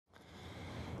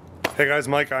Hey guys,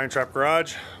 Mike, IronTrap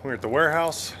Garage. We're at the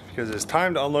warehouse because it's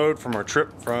time to unload from our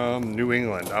trip from New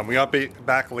England. We got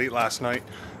back late last night,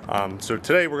 so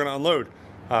today we're gonna unload.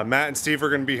 Matt and Steve are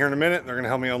gonna be here in a minute. They're gonna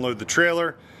help me unload the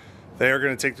trailer. They are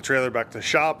gonna take the trailer back to the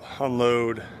shop,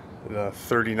 unload the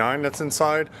 39 that's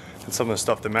inside, and some of the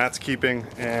stuff that Matt's keeping,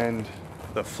 and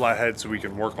the flathead so we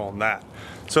can work on that.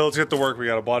 So let's get to work. We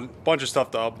got a bunch of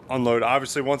stuff to unload.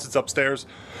 Obviously, once it's upstairs,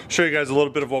 show you guys a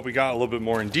little bit of what we got, a little bit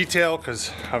more in detail,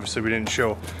 because obviously we didn't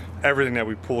show everything that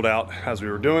we pulled out as we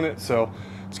were doing it. So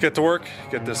let's get to work,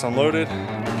 get this unloaded,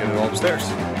 and get it all upstairs.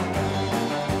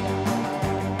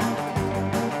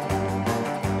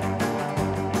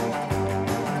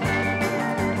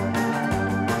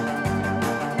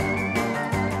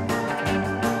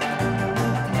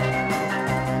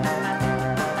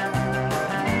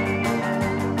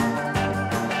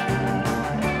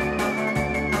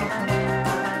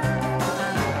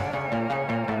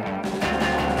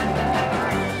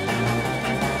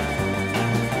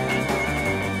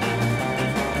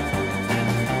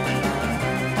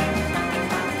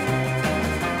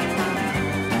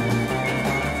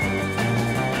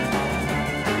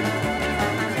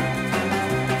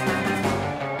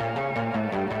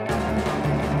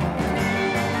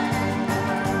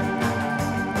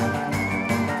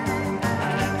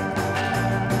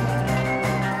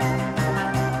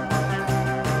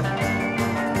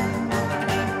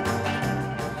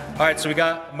 All right, so we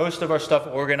got most of our stuff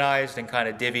organized and kind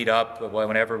of divvied up.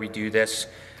 Whenever we do this,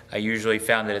 I usually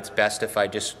found that it's best if I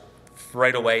just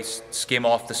right away skim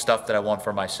off the stuff that I want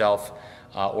for myself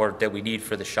or that we need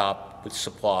for the shop with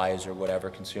supplies or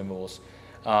whatever, consumables.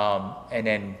 And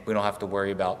then we don't have to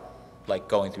worry about like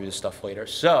going through the stuff later.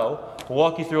 So we'll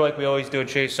walk you through like we always do and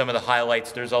show you some of the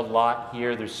highlights. There's a lot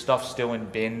here. There's stuff still in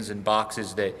bins and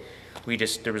boxes that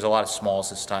there was a lot of smalls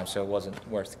this time, so it wasn't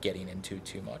worth getting into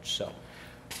too much. So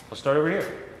we'll start over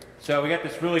here. So we got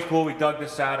this really cool, we dug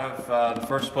this out of the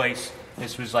first place.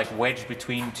 This was like wedged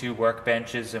between two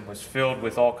workbenches and was filled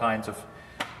with all kinds of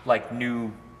like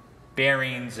new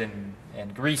bearings and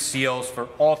grease seals for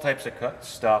all types of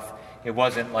stuff. It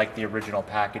wasn't like the original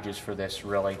packages for this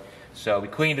really. So we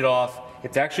cleaned it off.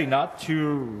 It's actually not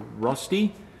too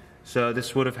rusty. So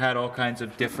this would have had all kinds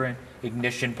of different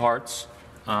ignition parts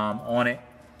on it.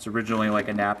 It's originally like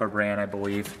a Napa brand, I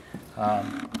believe.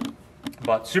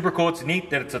 But super cool. It's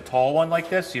neat that it's a tall one like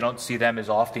this. You don't see them as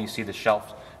often. You see the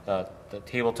shelf, the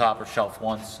tabletop or shelf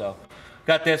ones. So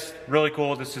got this, really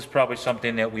cool. This is probably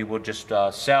something that we will just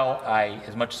sell.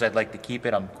 As much as I'd like to keep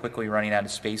it, I'm quickly running out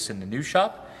of space in the new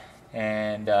shop,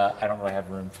 and I don't really have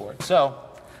room for it. So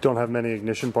don't have many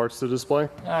ignition parts to display?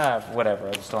 Whatever,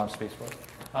 I just don't have space for it.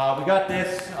 We got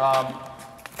this,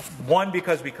 one,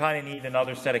 because we kind of need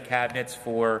another set of cabinets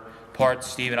for parts.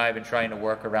 Steve and I have been trying to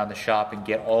work around the shop and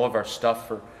get all of our stuff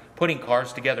for putting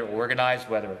cars together organized,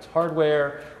 whether it's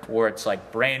hardware or it's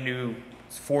like brand new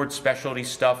Ford specialty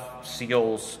stuff,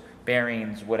 seals,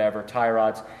 bearings, whatever, tie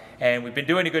rods. And we've been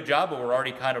doing a good job, but we're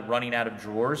already kind of running out of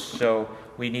drawers, so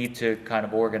we need to kind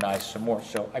of organize some more.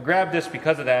 So I grabbed this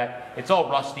because of that. It's all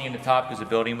rusty in the top because the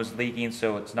building was leaking,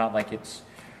 so it's not like it's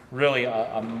really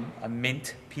a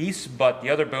mint piece, but the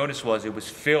other bonus was it was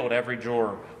filled every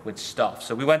drawer with stuff.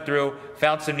 So we went through,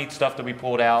 found some neat stuff that we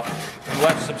pulled out. We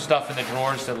left some stuff in the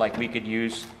drawers that like we could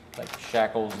use, like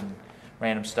shackles and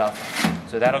random stuff.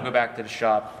 So that'll go back to the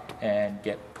shop and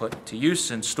get put to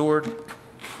use and stored.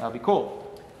 That'll be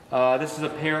cool. This is a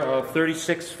pair of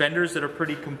 36 fenders that are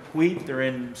pretty complete. They're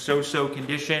in so-so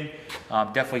condition,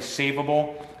 definitely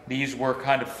savable. These were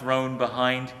kind of thrown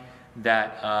behind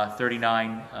that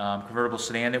 39 convertible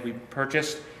sedan that we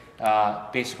purchased.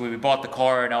 Basically, we bought the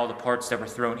car and all the parts that were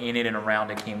thrown in it and around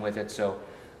it came with it. So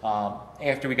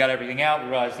after we got everything out, we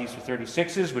realized these were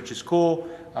 36s, which is cool.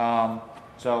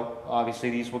 So obviously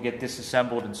these will get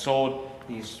disassembled and sold.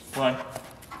 These front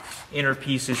inner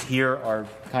pieces here are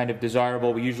kind of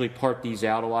desirable. We usually part these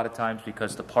out a lot of times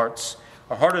because the parts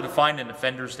are harder to find than the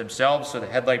fenders themselves, so the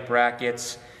headlight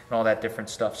brackets and all that different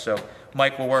stuff. So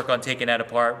Mike will work on taking that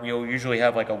apart. We'll usually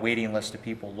have like a waiting list of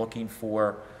people looking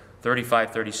for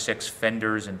 35, 36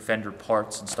 fenders and fender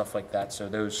parts and stuff like that. So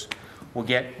those will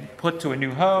get put to a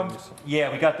new home.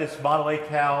 Yeah, we got this Model A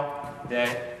cow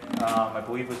that I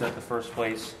believe was at the first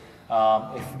place.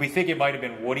 We think it might have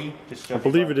been Woody. I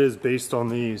believe it is based on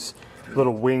these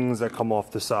little wings that come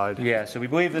off the side. Yeah, so we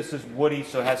believe this is Woody,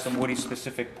 so it has some Woody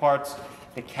specific parts.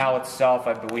 The cow itself,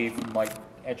 I believe, Mike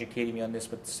educated me on this,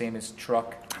 but the same as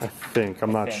truck. I think,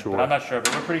 I'm not sure. But I'm not sure,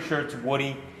 but we're pretty sure it's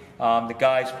Woody. The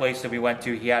guy's place that we went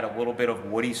to, he had a little bit of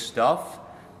Woody stuff.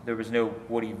 There was no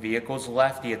Woody vehicles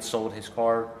left. He had sold his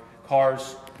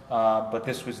cars. but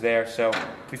this was there, so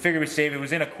we figured we'd save it. It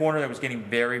was in a corner that was getting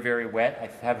very, very wet.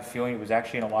 I have a feeling it was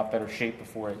actually in a lot better shape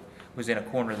before it was in a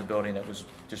corner of the building that was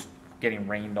just getting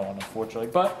rained on, unfortunately.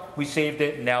 But we saved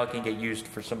it, and now it can get used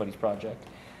for somebody's project.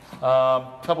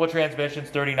 Couple of transmissions,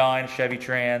 39 Chevy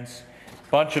Trans,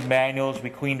 bunch of manuals. We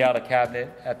cleaned out a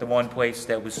cabinet at the one place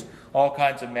that was all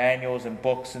kinds of manuals and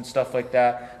books and stuff like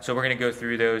that. So we're going to go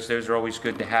through those. Those are always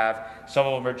good to have. Some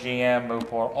of them are GM,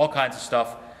 Mopar, all kinds of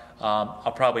stuff.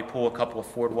 I'll probably pull a couple of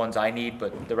Ford ones I need,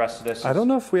 but the rest of this I don't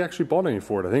know if we actually bought any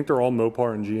Ford. I think they're all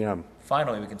Mopar and GM.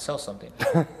 Finally, we can sell something.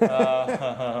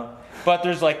 But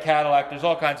there's like Cadillac, there's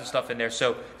all kinds of stuff in there.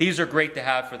 So these are great to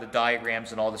have for the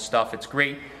diagrams and all this stuff. It's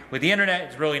great. With the internet,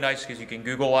 it's really nice because you can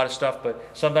Google a lot of stuff, but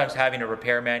sometimes having a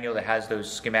repair manual that has those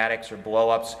schematics or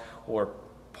blow-ups or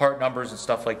part numbers and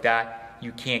stuff like that,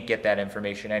 you can't get that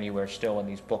information anywhere still, and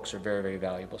these books are very, very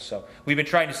valuable. So we've been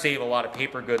trying to save a lot of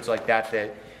paper goods like that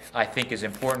that I think is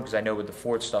important, because I know with the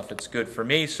Ford stuff it's good for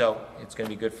me, so it's going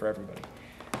to be good for everybody.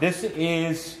 This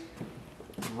is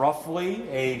roughly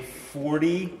a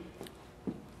 40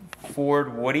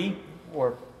 Ford Woody,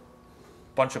 or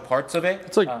bunch of parts of it.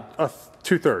 It's like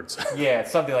 2/3. Yeah,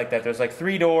 it's something like that. There's like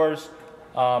 3 doors,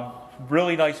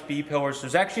 really nice B-pillars.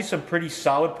 There's actually some pretty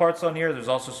solid parts on here. There's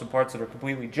also some parts that are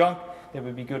completely junk that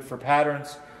would be good for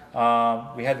patterns.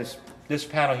 We had this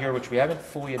panel here, which we haven't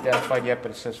fully identified yet,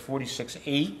 but it says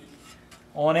 46.8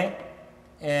 on it.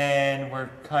 And we're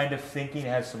kind of thinking it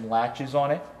has some latches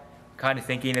on it. Kind of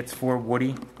thinking it's for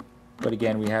Woody. But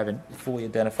again, we haven't fully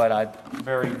identified. I'm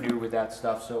very new with that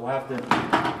stuff, so we'll have to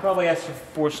probably ask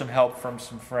for some help from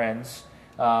some friends.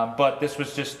 But this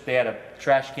was just, they had a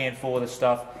trash can full of this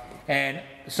stuff. And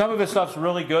some of the stuff's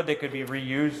really good. They could be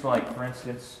reused, like, for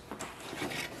instance,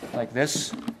 like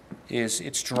this.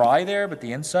 It's dry there, but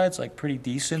the inside's like pretty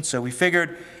decent. So we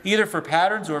figured either for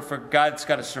patterns or for a guy that's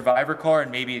got a survivor car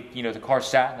and maybe, you know, the car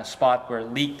sat in a spot where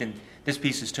it leaked and this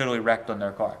piece is totally wrecked on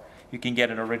their car. You can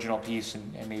get an original piece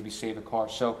and maybe save a car.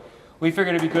 So we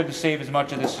figured it'd be good to save as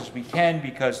much of this as we can,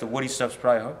 because the Woody stuff's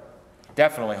probably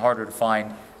definitely harder to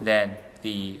find than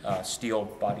the steel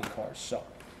body cars. So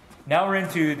now we're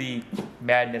into the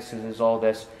madness that is all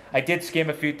this. I did skim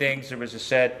a few things. There was a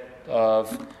set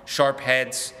of sharp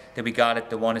heads that we got at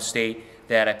the one estate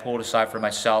that I pulled aside for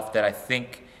myself that I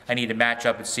think I need to match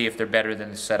up and see if they're better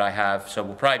than the set I have. So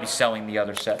we'll probably be selling the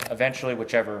other set eventually,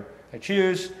 whichever I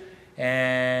choose.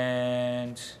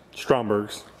 And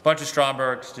Strombergs. Bunch of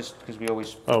Strombergs, just because we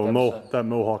always... Oh, that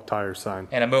Mohawk tire sign.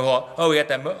 And a Mohawk... Oh, we got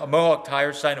that Mohawk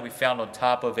tire sign that we found on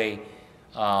top of a...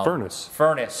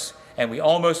 Furnace. And we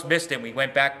almost missed it. We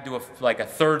went back to do a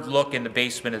third look in the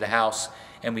basement of the house,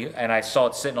 and I saw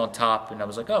it sitting on top, and I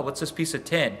was like, oh, what's this piece of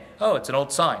tin? Oh, it's an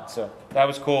old sign. So that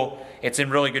was cool. It's in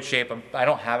really good shape. I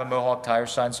don't have a Mohawk tire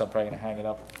sign, so I'm probably going to hang it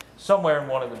up somewhere in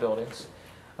one of the buildings.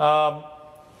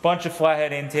 Bunch of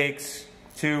flathead intakes,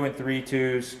 2 and 3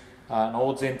 2s, an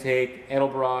Olds intake,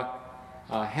 Edelbrock,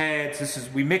 heads.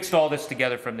 We mixed all this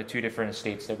together from the 2 different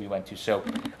estates that we went to. So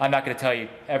I'm not going to tell you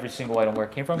every single item where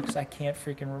it came from, because I can't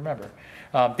freaking remember.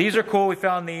 These are cool. We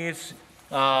found these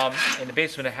in the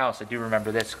basement of the house. I do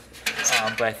remember this.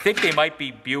 But I think they might be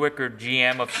Buick or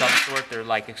GM of some sort. They're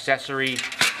like accessory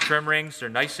trim rings. They're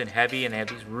nice and heavy, and they have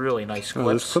these really nice clips. Oh,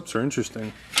 those clips are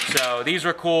interesting. So these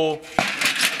are cool.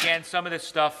 Again, some of this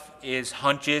stuff is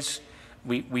hunches.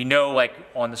 We know, like,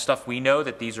 on the stuff we know,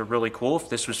 that these are really cool. If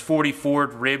this was 40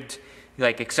 Ford ribbed,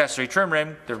 like, accessory trim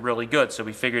rim, they're really good. So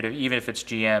we figured even if it's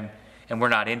GM and we're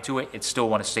not into it, it's still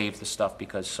want to save the stuff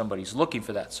because somebody's looking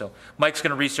for that. So Mike's going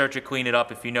to research it, clean it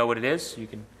up. If you know what it is, you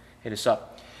can hit us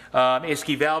up.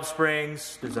 Isky valve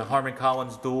springs. There's a Harman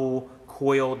Collins dual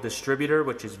coil distributor,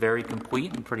 which is very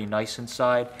complete and pretty nice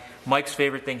inside. Mike's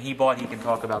favorite thing he bought, he can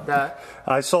talk about that.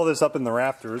 I saw this up in the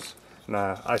rafters, and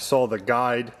I saw the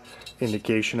guide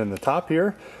indication in the top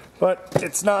here, but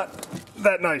it's not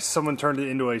that nice. Someone turned it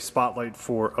into a spotlight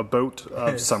for a boat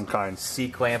of some kind.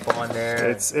 C-clamp on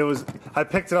there. I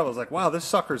picked it up, I was like, wow, this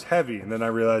sucker's heavy, and then I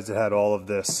realized it had all of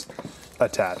this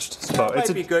attached. So it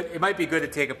might be good. It might be good to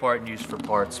take apart and use for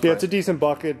parts. Yeah, it's a decent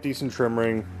bucket, decent trim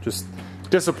ring. Just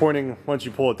disappointing once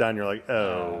you pull it down. You're like,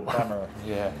 oh, bummer.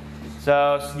 Yeah.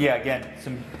 So yeah, again,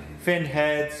 some fin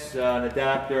heads, an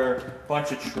adapter,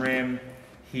 bunch of trim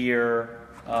here.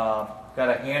 Got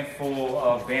a handful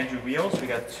of Banjo wheels. We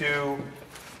got 2,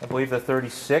 I believe they're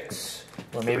 36,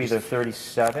 or maybe they're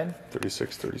 37.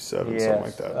 36, 37, yes, something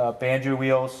like that. Banjo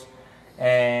wheels,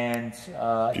 and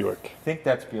Buick. I think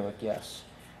that's Buick, yes.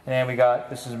 And then we got,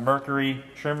 this is a Mercury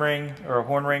trim ring, or a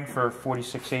horn ring for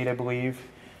 46.8, I believe.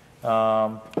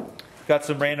 Got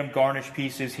some random garnish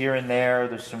pieces here and there.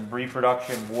 There's some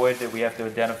reproduction wood that we have to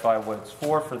identify what it's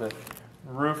for the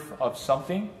roof of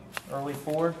something, early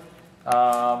Ford.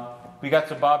 We got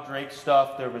some Bob Drake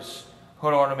stuff. There was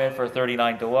hood ornament for a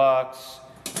 39 Deluxe,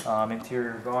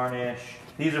 interior varnish.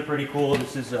 These are pretty cool.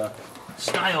 This is a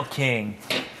Style King.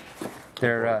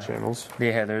 They're channels.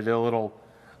 Yeah, they're the little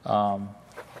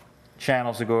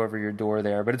channels that go over your door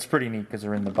there, but it's pretty neat because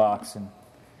they're in the box and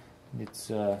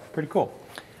it's pretty cool.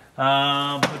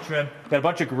 Hood trim. Got a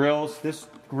bunch of grills. This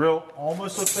grill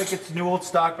almost looks like it's new old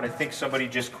stock, but I think somebody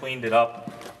just cleaned it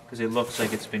up because it looks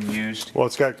like it's been used. Well,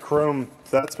 it's got chrome.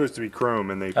 That's supposed to be chrome,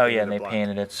 and they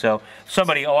painted it. So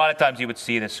somebody, a lot of times you would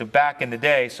see this. So back in the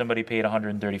day, somebody paid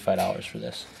 $135 for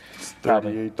this. It's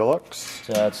 38 Deluxe.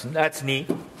 So that's neat.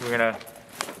 We're gonna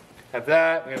have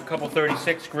that. We have a couple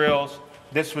 36 grills.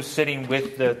 This was sitting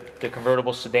with the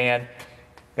convertible sedan.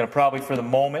 Gonna probably, for the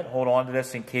moment, hold on to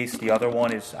this in case the other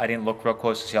one is, I didn't look real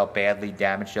close to see how badly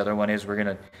damaged the other one is. We're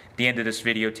gonna, at the end of this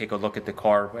video, take a look at the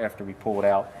car after we pull it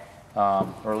out,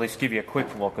 or at least give you a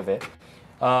quick look of it.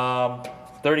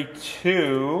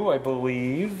 32, I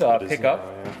believe, pickup,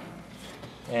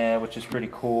 which is pretty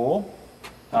cool.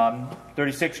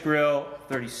 36 grill,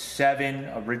 37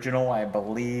 original, I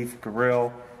believe,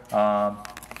 grill.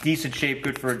 Decent shape,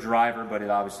 good for a driver, but it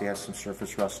obviously has some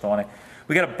surface rust on it.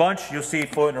 We got a bunch, you'll see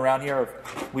floating around here.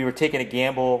 We were taking a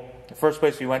gamble. The first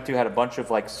place we went to had a bunch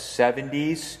of like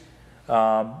 70s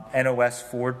NOS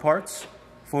Ford parts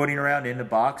floating around in the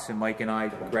box, and Mike and I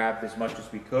grabbed as much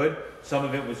as we could. Some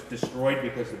of it was destroyed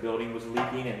because the building was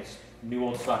leaking and its new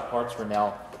old stock parts were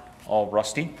now all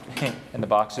rusty and the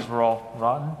boxes were all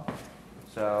rotten.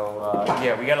 So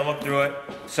yeah, we got to look through it.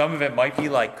 Some of it might be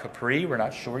like Capri, we're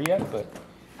not sure yet, but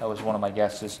that was one of my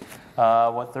guesses.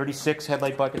 36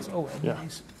 headlight buckets. Oh, yeah.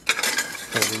 These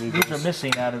are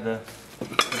missing out of the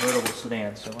convertible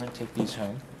sedan, so I'm going to take these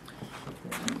home.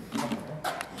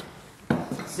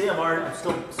 See, I'm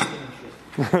still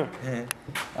seeing shit.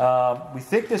 We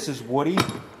think this is Woody,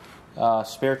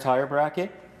 spare tire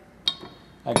bracket.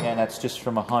 Again, that's just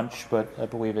from a hunch, but I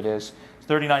believe it is.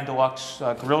 39 Deluxe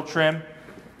grill trim.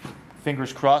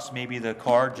 Fingers crossed, maybe the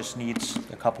car just needs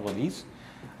a couple of these.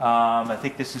 I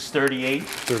think this is 38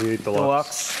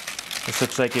 Deluxe. This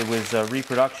looks like it was a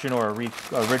reproduction or a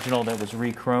original that was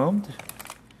re-chromed.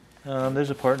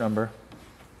 There's a part number,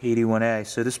 81A.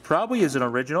 So this probably is an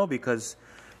original because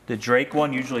the Drake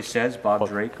one usually says Bob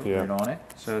Drake right on it.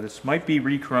 So this might be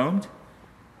re-chromed.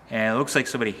 And it looks like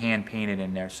somebody hand painted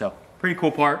in there. So pretty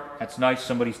cool part. That's nice.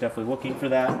 Somebody's definitely looking for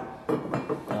that.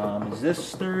 Is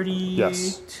this 38?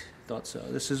 Yes. Thought so.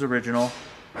 This is original.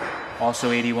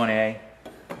 Also 81A.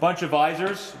 Bunch of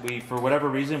visors. For whatever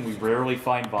reason, we rarely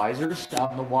find visors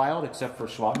out in the wild except for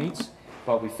swap meets.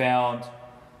 But we found,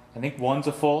 I think one's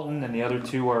a Fulton and the other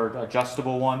two are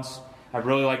adjustable ones. I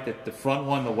really like the front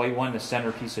one, the white one, the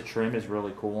center piece of trim is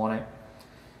really cool on it.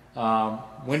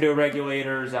 Window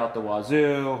regulators out the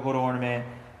wazoo, hood ornament,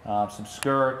 some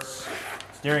skirts,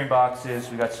 steering boxes.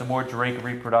 We got some more Drake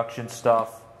reproduction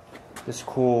stuff. This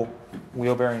cool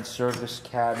wheel bearing service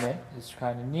cabinet is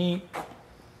kind of neat.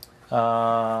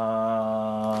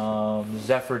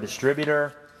 Zephyr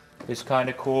distributor is kind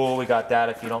of cool. We got that.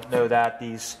 If you don't know that,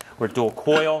 these were dual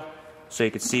coil. So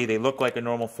you can see they look like a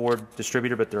normal Ford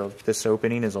distributor, but this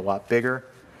opening is a lot bigger.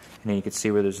 And then you can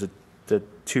see where there's the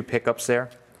two pickups there.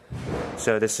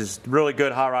 So this is really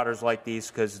good. Hot rodders like these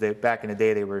because back in the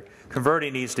day they were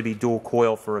converting these to be dual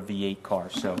coil for a V8 car.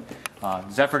 So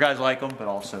Zephyr guys like them, but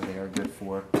also they are good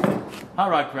for hot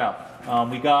rod crowd.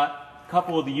 We got a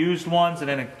couple of the used ones and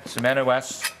then some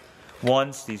NOS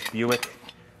ones, these Buick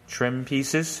trim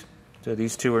pieces. So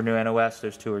these two are new NOS,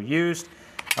 those two are used.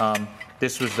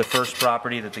 This was the first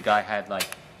property that the guy had, like,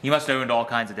 he must have owned all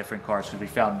kinds of different cars because we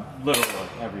found literally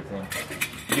everything.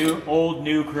 New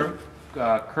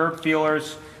curb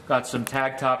feelers, got some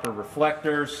tag topper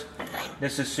reflectors.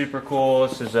 This is super cool.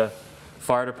 This is a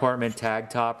fire department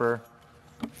tag topper.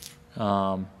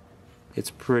 It's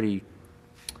pretty,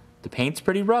 the paint's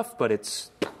pretty rough, but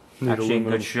it's actually in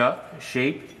good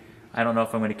shape. I don't know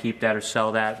if I'm going to keep that or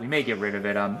sell that. We may get rid of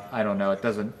it. I don't know. It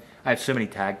doesn't. I have so many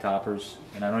tag toppers,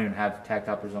 and I don't even have tag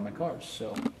toppers on my cars,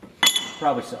 so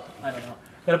probably sell it. I don't know.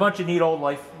 Got a bunch of neat old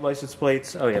license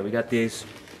plates. Oh yeah, we got these.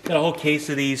 Got a whole case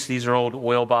of these. These are old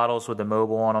oil bottles with the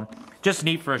mobile on them. Just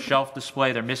neat for a shelf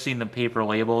display. They're missing the paper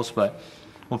labels, but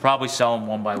we'll probably sell them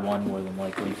one by one more than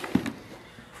likely.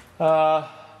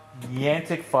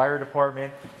 Yantic Fire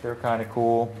Department. They're kind of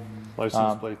cool.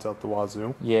 License plates out the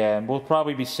wazoo. Yeah, and we'll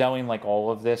probably be selling like all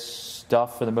of this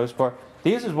stuff for the most part.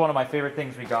 These is one of my favorite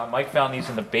things we got. Mike found these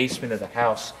in the basement of the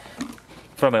house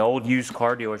from an old used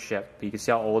car dealership. You can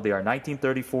see how old they are.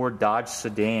 1934 Dodge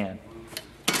sedan,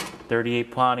 38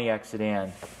 Pontiac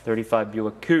sedan, 35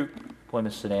 Buick Coupe,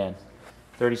 Plymouth sedan.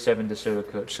 37 DeSoto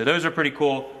coach. So those are pretty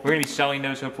cool. We're going to be selling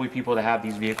those. Hopefully people that have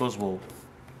these vehicles will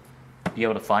be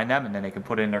able to find them, and then they can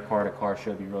put it in their car at a car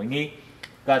show. It'd be really neat.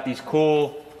 Got these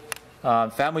cool,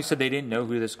 family said they didn't know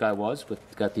who this guy was, but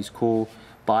got these cool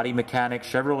body mechanic,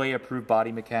 Chevrolet approved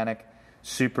body mechanic,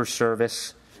 super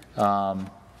service,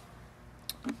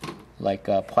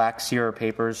 plaques here or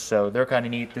papers. So they're kind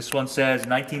of neat. This one says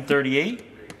 1938.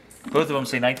 Both of them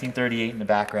say 1938 in the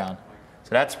background. So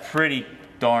that's pretty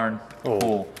darn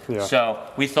cool. Yeah. So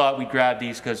we thought we'd grab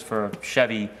these because for a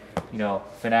Chevy,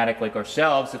 fanatic like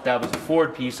ourselves, if that was a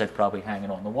Ford piece, I'd probably hang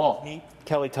it on the wall. Neat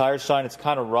Kelly tire sign. It's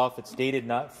kind of rough. It's dated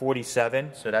not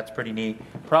 47, so that's pretty neat.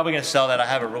 Probably gonna sell that. I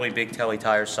have a really big Kelly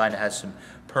tire sign that has some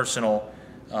personal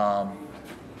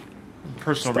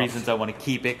reasons I want to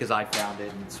keep it because I found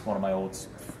it and it's one of my old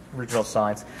original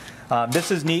signs.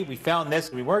 This is neat. We found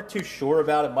this. We weren't too sure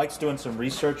about it. Mike's doing some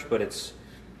research, but it's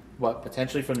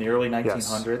potentially from the early 1900s?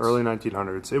 Yes, early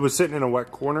 1900s. It was sitting in a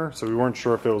wet corner, so we weren't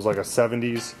sure if it was like a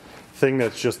 70s thing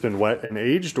that's just been wet and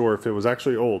aged or if it was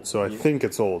actually old. So I think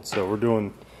it's old. So we're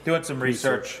doing some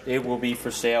research. It will be for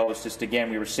sale. It's just,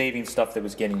 again, we were saving stuff that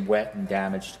was getting wet and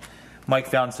damaged. Mike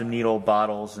found some neat old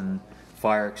bottles and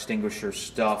fire extinguisher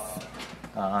stuff.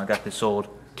 Got this old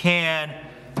can.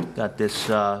 Got this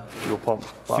fuel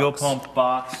pump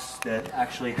box that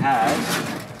actually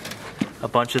has a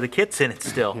bunch of the kits in it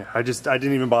still. Yeah, I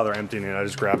didn't even bother emptying it. I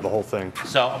just grabbed the whole thing.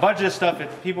 So a bunch of this stuff,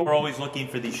 if people are always looking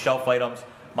for these shelf items,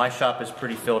 my shop is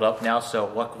pretty filled up now,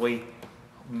 so luckily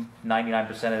 99%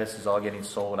 of this is all getting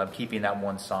sold. I'm keeping that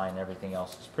one sign. Everything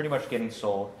else is pretty much getting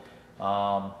sold.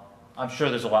 I'm sure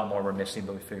there's a lot more we're missing,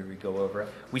 but we figured we'd go over it.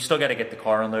 We still got to get the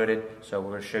car unloaded, so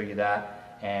we're going to show you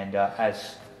that. And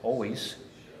as always,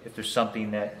 if there's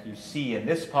something that you see in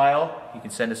this pile, you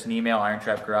can send us an email,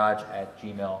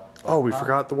 irontrapgarage@gmail.com. Oh, we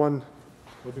forgot the one.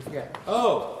 What did we forget?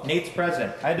 Oh, Nate's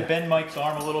present. I had to bend Mike's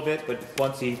arm a little bit, but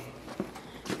once he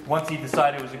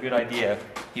decided it was a good idea,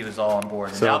 he was all on board.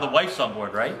 And so, now the wife's on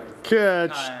board, right?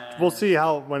 Good. We'll see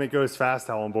when it goes fast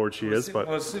how on board she is. But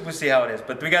we'll see how it is.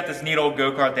 But we got this neat old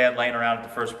go-kart they had laying around at the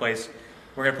first place.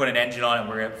 We're going to put an engine on it.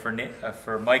 We're gonna,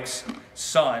 for Mike's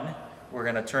son, we're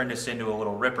going to turn this into a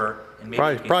little ripper. And maybe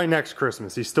probably next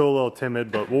Christmas. He's still a little timid,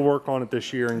 but we'll work on it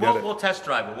this year and we'll test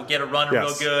drive it. We'll get it running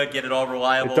real good, get it all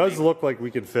reliable. It does look like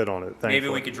we could fit on it, thankfully. Maybe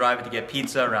we could drive it to get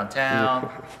pizza around town.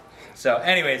 So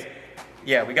anyways,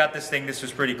 yeah, we got this thing. This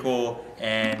was pretty cool.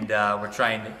 And we're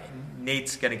trying to,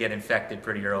 Nate's going to get infected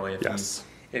pretty early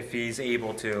if he's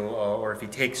able to or if he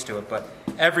takes to it. But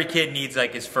every kid needs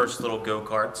like his first little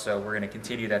go-kart. So we're going to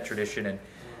continue that tradition and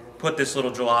put this little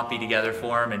jalopy together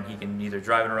for him, and he can either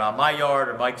drive it around my yard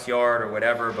or Mike's yard or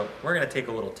whatever, but we're going to take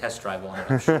a little test drive on it,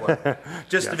 I'm sure,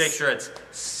 just to make sure it's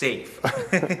safe.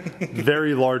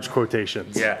 Very large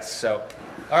quotations. Yes, so,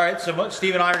 all right, so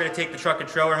Steve and I are going to take the truck and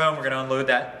trailer home. We're going to unload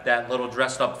that little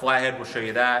dressed up flathead. We'll show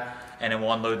you that, and then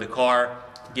we'll unload the car,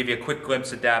 give you a quick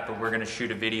glimpse at that, but we're going to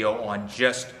shoot a video on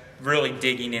just really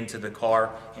digging into the car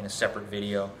in a separate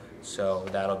video. So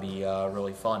that'll be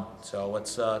really fun. So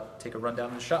let's take a run down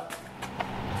to the shop.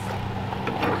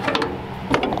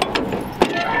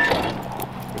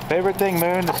 Your favorite thing,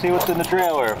 Moon, to see what's in the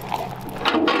trailer.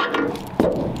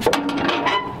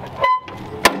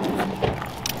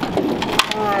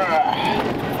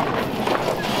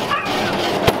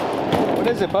 What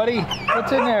is it, buddy?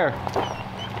 What's in there?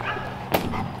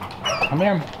 Come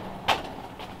here.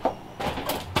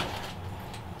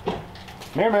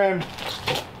 Come here, man.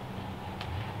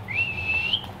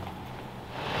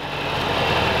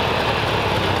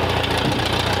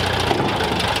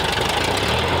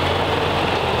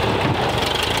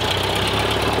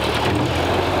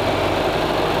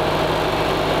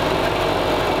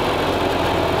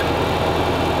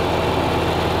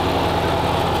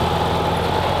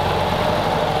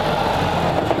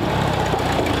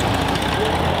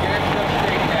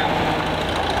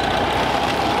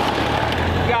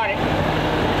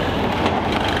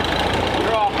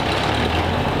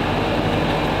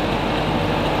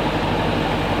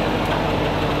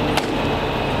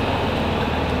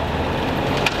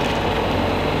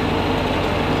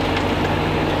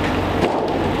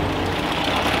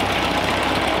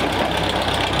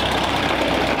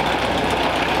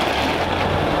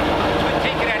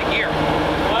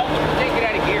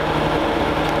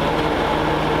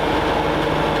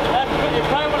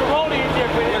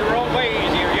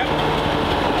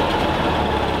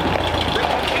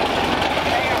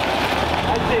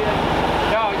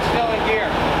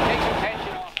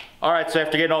 right, so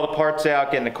after getting all the parts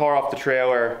out, getting the car off the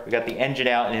trailer, we got the engine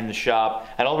out and in the shop.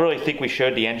 I don't really think we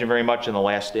showed the engine very much in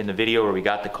the video where we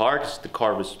got the car, because the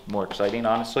car was more exciting,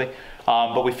 honestly.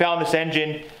 But we found this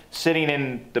engine sitting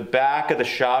in the back of the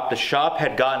shop. The shop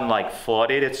had gotten like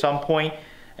flooded at some point,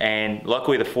 and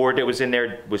luckily the Ford that was in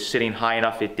there was sitting high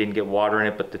enough it didn't get water in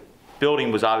it, but the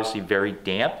building was obviously very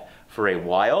damp for a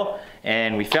while,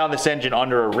 and we found this engine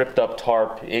under a ripped up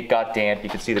tarp. It got damp. You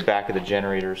can see the back of the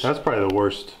generators. That's probably the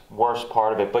worst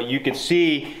part of it, but you could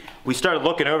see, we started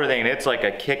looking over everything, and it's like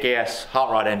a kick-ass hot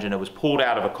rod engine that was pulled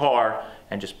out of a car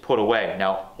and just put away.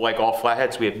 Now, like all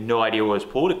flatheads, we have no idea what was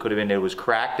pulled. It could have been that it was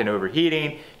cracked and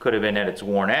overheating, could have been that it's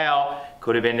worn out,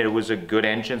 could have been that it was a good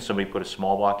engine, somebody put a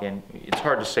small block in. It's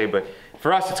hard to say, but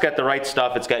for us, it's got the right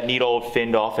stuff. It's got neat old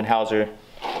Finn Dolphinhauser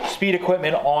speed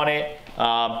equipment on it,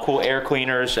 cool air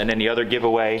cleaners, and then the other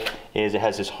giveaway is it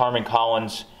has this Harman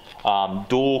Collins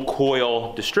dual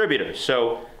coil distributor.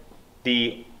 So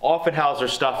the Offenhauser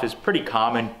stuff is pretty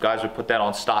common. Guys would put that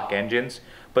on stock engines,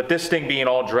 but this thing being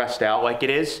all dressed out like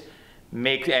it is,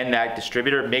 and that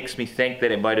distributor makes me think that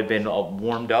it might have been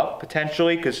warmed up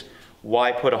potentially, because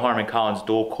why put a Harman Collins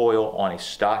dual coil on a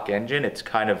stock engine? It's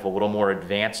kind of a little more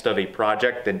advanced of a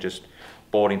project than just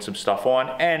bolting some stuff on,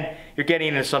 and you're getting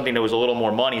into something that was a little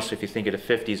more money. So if you think of the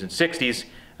 50s and 60s,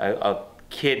 a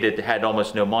kid that had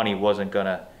almost no money wasn't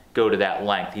gonna go to that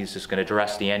length. He's just gonna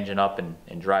dress the engine up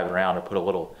and drive it around, or put a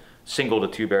little single to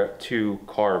two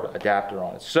carb adapter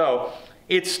on it. So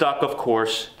it's stuck, of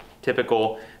course,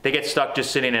 typical. They get stuck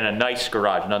just sitting in a nice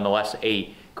garage, nonetheless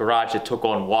a garage that took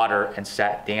on water and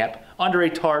sat damp under a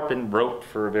tarp and wrote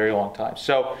for a very long time.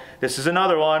 So this is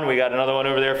another one. We got another one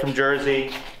over there from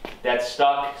Jersey that's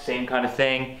stuck, same kind of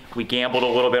thing. We gambled a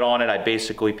little bit on it. I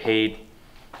basically paid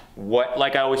what,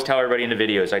 like I always tell everybody in the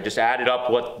videos, I just added up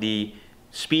what the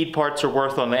speed parts are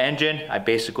worth on the engine. I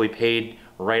basically paid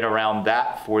right around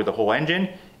that for the whole engine.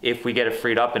 If we get it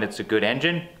freed up and it's a good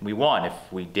engine, we won. If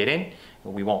we didn't,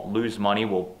 we won't lose money.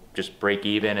 We'll just break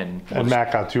even. And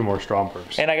Matt got 2 more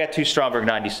Strombergs. And I got 2 Stromberg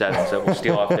 97s that we'll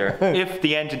steal off there if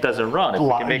the engine doesn't run. If we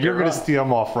can make You're going to steal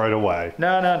them off right away.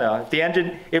 No.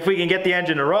 If we can get the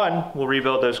engine to run, we'll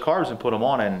rebuild those cars and put them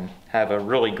on and have a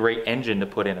really great engine to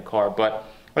put in a car. But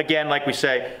again, like we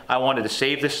say, I wanted to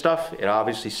save this stuff. It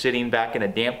obviously sitting back in a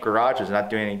damp garage is not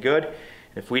doing any good.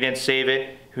 If we didn't save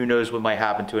it, who knows what might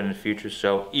happen to it in the future.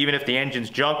 So even if the engine's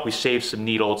junk, we save some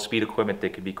neat old speed equipment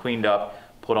that could be cleaned up,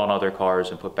 put on other cars,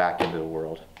 and put back into the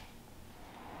world.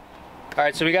 All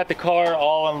right, so we got the car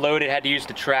all unloaded. Had to use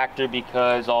the tractor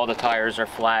because all the tires are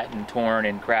flat and torn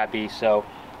and crappy. So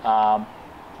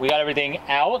we got everything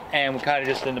out, and we're kind of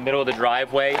just in the middle of the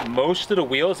driveway. Most of the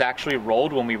wheels actually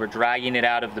rolled when we were dragging it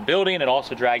out of the building and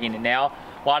also dragging it now.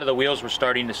 A lot of the wheels were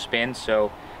starting to spin,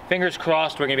 so fingers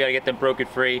crossed we're gonna be able to get them broken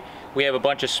free. We have a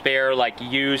bunch of spare, like,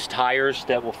 used tires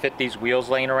that will fit these wheels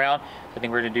laying around. I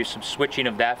think we're gonna do some switching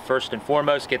of that first and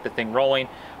foremost, get the thing rolling.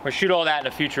 We're gonna shoot all that in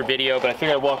a future video, but I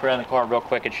figured I'd walk around the car real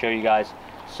quick and show you guys.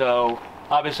 So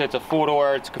obviously it's a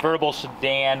 4-door, it's a convertible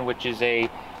sedan, which is a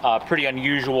pretty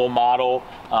unusual model,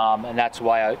 and that's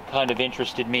why it kind of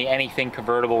interested me. Anything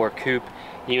convertible or coupe,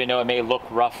 even though it may look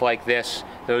rough like this,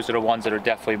 those are the ones that are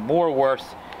definitely more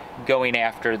worth going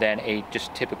after than a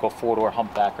just typical 4-door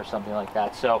humpback or something like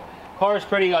that. So car is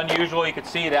pretty unusual. You can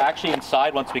see that actually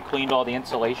inside, once we cleaned all the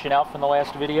insulation out from the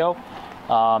last video,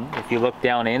 if you look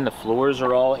down in, the floors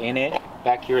are all in it.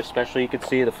 Back here especially, you can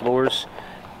see the floors,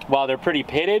 while they're pretty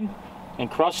pitted and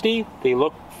crusty, they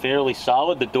look fairly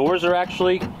solid. The doors are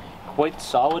actually quite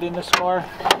solid in this car.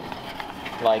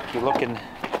 Like, you look in the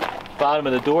bottom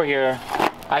of the door here,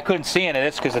 I couldn't see into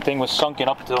this because the thing was sunken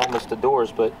up to almost the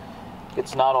doors, but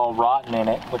it's not all rotten in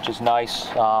it, which is nice.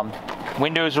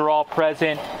 Windows are all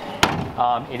present.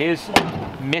 It is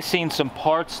missing some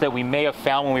parts that we may have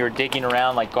found when we were digging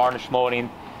around, like garnish molding.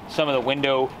 Some of the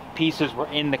window pieces were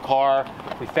in the car.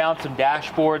 We found some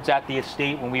dashboards at the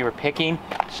estate when we were picking,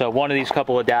 so one of these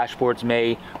couple of dashboards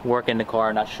may work in the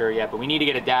car, not sure yet, but we need to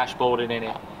get a dash bolted in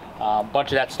it. A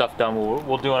bunch of that stuff done,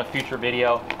 we'll do in a future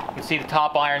video. You can see the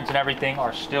top irons and everything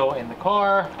are still in the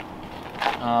car.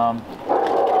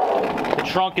 The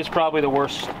trunk is probably the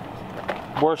worst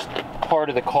part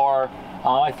of the car.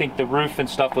 I think the roof and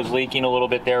stuff was leaking a little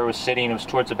bit there. It was sitting, it was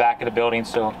towards the back of the building,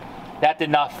 so that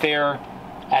did not fare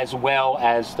as well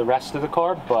as the rest of the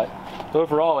car, but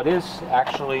overall it is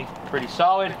actually pretty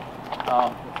solid.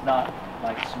 It's not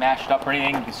like smashed up or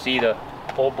anything. You can see the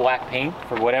old black paint,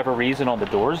 for whatever reason, on the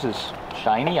doors is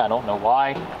shiny. I don't know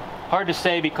why. Hard to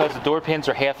say because the door pins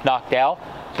are half knocked out,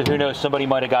 so who knows, somebody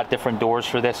might have got different doors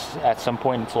for this at some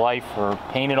point in its life or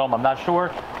painted them, I'm not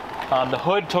sure. The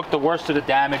hood took the worst of the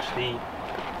damage.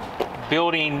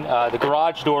 building, the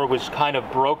garage door was kind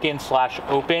of broken slash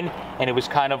open, and it was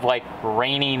kind of like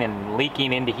raining and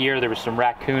leaking into here. There were some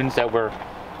raccoons that were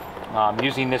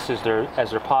using this as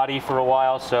their potty for a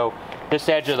while. So this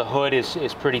edge of the hood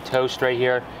is pretty toast right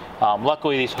here.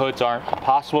 Luckily these hoods aren't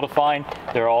impossible to find.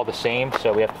 They're all the same,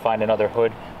 so we have to find another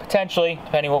hood potentially,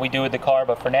 depending what we do with the car.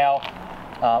 But for now,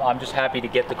 I'm just happy to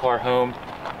get the car home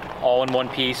all in one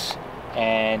piece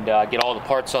and get all the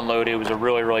parts unloaded. It was a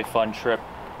really fun trip.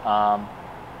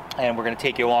 And we're going to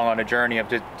take you along on a journey of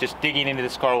just digging into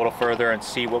this car a little further and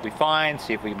see what we find,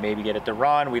 see if we can maybe get it to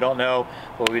run. We don't know.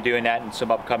 We'll be doing that in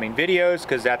some upcoming videos,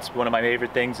 because that's one of my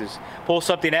favorite things, is pull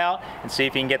something out and see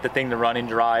if you can get the thing to run and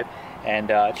drive,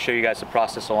 and show you guys the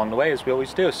process along the way, as we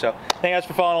always do. So thank you guys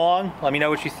for following along. Let me know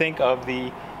what you think of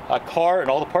the car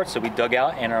and all the parts that we dug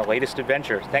out in our latest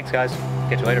adventure. Thanks guys.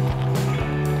 Catch you later.